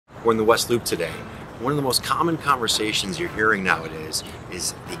or in the West Loop today, one of the most common conversations you're hearing nowadays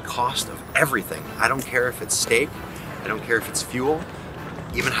is the cost of everything. I don't care if it's steak, I don't care if it's fuel,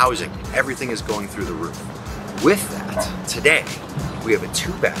 even housing, everything is going through the roof. With that, today, we have a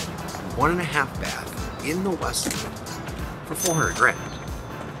 2-bed, 1.5 bath in the West Loop for 400 grand.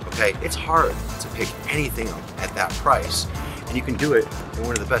 Okay, it's hard to pick anything up at that price, and you can do it in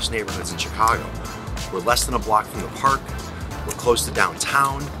one of the best neighborhoods in Chicago. We're less than a block from the park, we're close to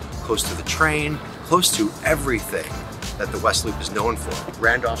downtown, close to the train, close to everything that the West Loop is known for.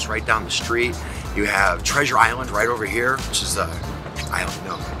 Randolph's right down the street. You have Treasure Island right over here, which is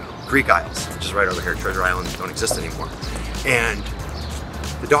Greek Isles, which is right over here. Treasure Island don't exist anymore. And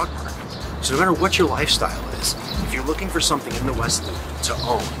the dog park. So no matter what your lifestyle is, if you're looking for something in the West Loop to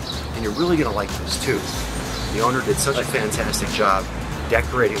own, and you're really gonna like this too. The owner did such a fantastic job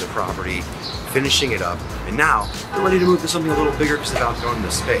decorating the property, finishing it up, and now they're ready to move to something a little bigger because they've outgrown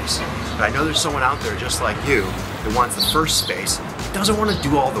this space. But I know there's someone out there just like you that wants the first space, doesn't want to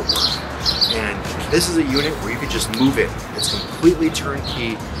do all the work. And this is a unit where you can just move in. It's completely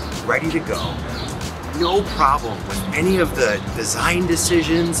turnkey, ready to go. No problem with any of the design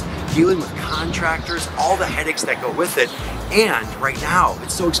decisions, dealing with contractors, all the headaches that go with it. And right now,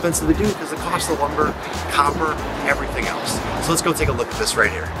 it's so expensive to do because the cost of lumber, copper, everything else. So let's go take a look at this right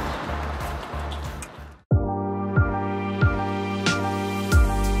here.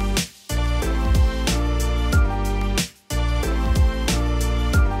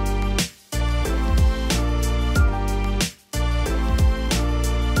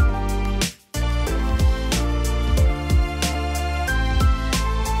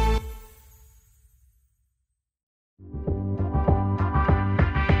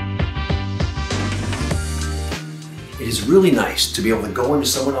 It is really nice to be able to go into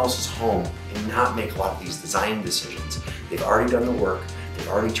someone else's home and not make a lot of these design decisions. They've already done the work, they've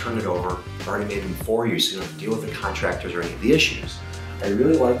already turned it over, they've already made them for you so you don't have to deal with the contractors or any of the issues. I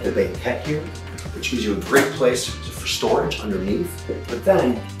really like the banquette here, which gives you a great place for storage underneath, but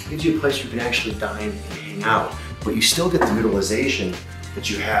then gives you a place where you can actually dine and hang out, but you still get the utilization that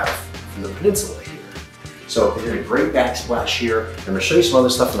you have from the peninsula here. So they did a great backsplash here. I'm going to show you some other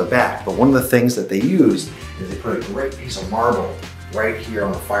stuff in the back, but one of the things that they used is they put a great piece of marble right here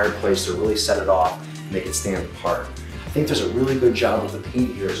on the fireplace to really set it off and make it stand apart. I think there's a really good job with the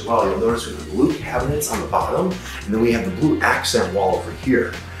paint here as well. You'll notice we have the blue cabinets on the bottom, and then we have the blue accent wall over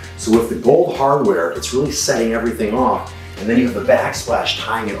here. So with the gold hardware, it's really setting everything off, and then you have the backsplash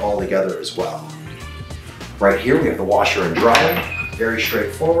tying it all together as well. Right here we have the washer and dryer, very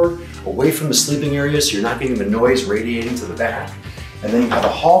straightforward, away from the sleeping area so you're not getting the noise radiating to the back. And then you have a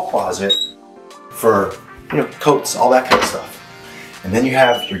hall closet for coats, all that kind of stuff. And then you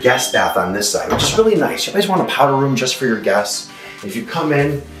have your guest bath on this side, which is really nice. You always want a powder room just for your guests. If you come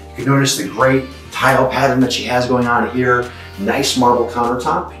in, you can notice the great tile pattern that she has going on here. Nice marble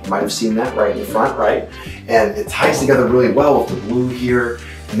countertop. You might have seen that right in the front, right? And it ties together really well with the blue here.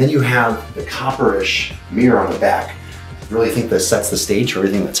 And then you have the copperish mirror on the back. I really think this sets the stage for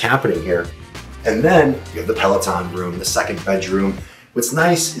everything that's happening here. And then you have the Peloton room, the second bedroom. What's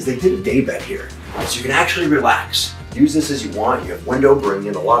nice is they did a day bed here. So you can actually relax. Use this as you want. You have window, bring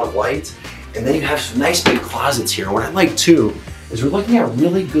in a lot of light. And then you have some nice big closets here. What I like too is we're looking at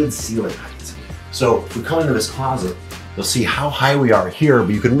really good ceiling height. So if we come into this closet, you'll see how high we are here,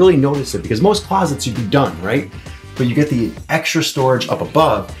 but you can really notice it because most closets you'd be done, right? But you get the extra storage up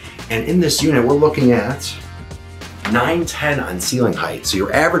above. And in this unit, we're looking at 9'10" on ceiling height. So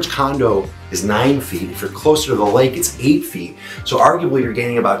your average condo is 9 feet. If you're closer to the lake, it's 8 feet. So arguably you're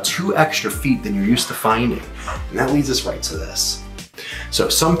gaining about 2 extra feet than you're used to finding. And that leads us right to this. So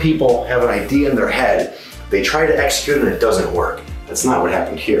some people have an idea in their head, they try to execute it and it doesn't work. That's not what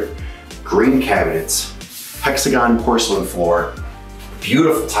happened here. Green cabinets, hexagon porcelain floor,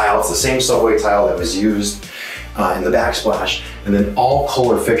 beautiful tile. It's the same subway tile that was used in the backsplash. And then all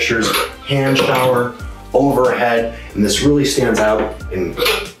color fixtures, hand shower, overhead, and this really stands out. And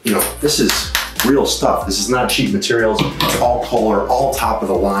this is real stuff. This is not cheap materials. It's all color, all top of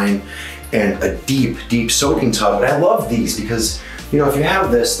the line, and a deep, deep soaking tub. And I love these because if you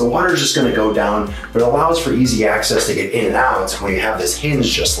have this, the water's just gonna go down, but it allows for easy access to get in and out when you have this hinge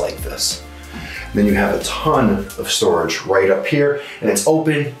just like this. And then you have a ton of storage right up here, and it's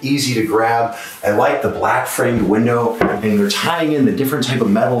open, easy to grab. I like the black framed window, and they're tying in the different type of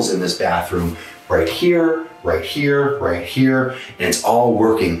metals in this bathroom right here, right here, right here, and it's all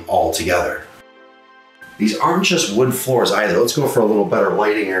working all together. These aren't just wood floors either. Let's go for a little better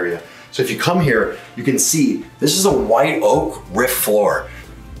lighting area. So if you come here, you can see this is a white oak rift floor.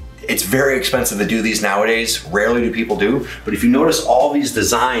 It's very expensive to do these nowadays. Rarely do people do, but if you notice all these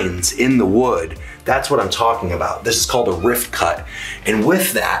designs in the wood, that's what I'm talking about. This is called a rift cut. And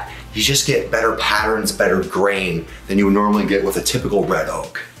with that, you just get better patterns, better grain than you would normally get with a typical red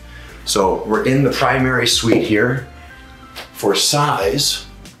oak. So we're in the primary suite here. For size,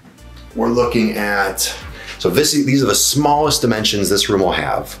 we're looking at, so these are the smallest dimensions this room will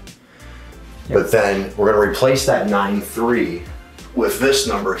have. Yep. But then we're gonna replace that 9.3 with this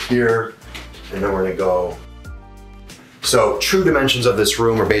number here, and then we're gonna go. So true dimensions of this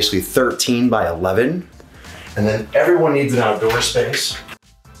room are basically 13 by 11, and then everyone needs an outdoor space.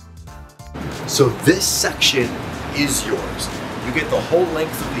 So this section is yours. You get the whole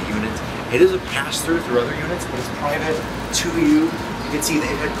length of the unit. It is a pass-through other units, but it's private to you. You can see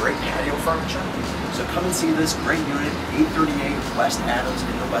they've got great patio furniture. So come and see this great unit, 838 West Adams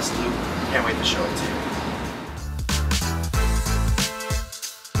in the West Loop. Can't wait to show it to you.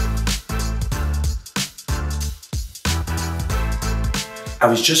 I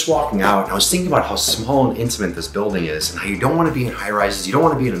was just walking out and I was thinking about how small and intimate this building is and how you don't want to be in high rises, you don't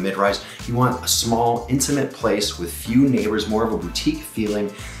want to be in a mid-rise, you want a small, intimate place with few neighbors, more of a boutique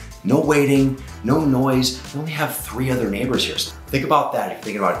feeling, no waiting, no noise. You only have 3 other neighbors here. So think about that if you're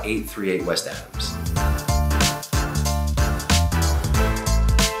thinking about 838 West Adams.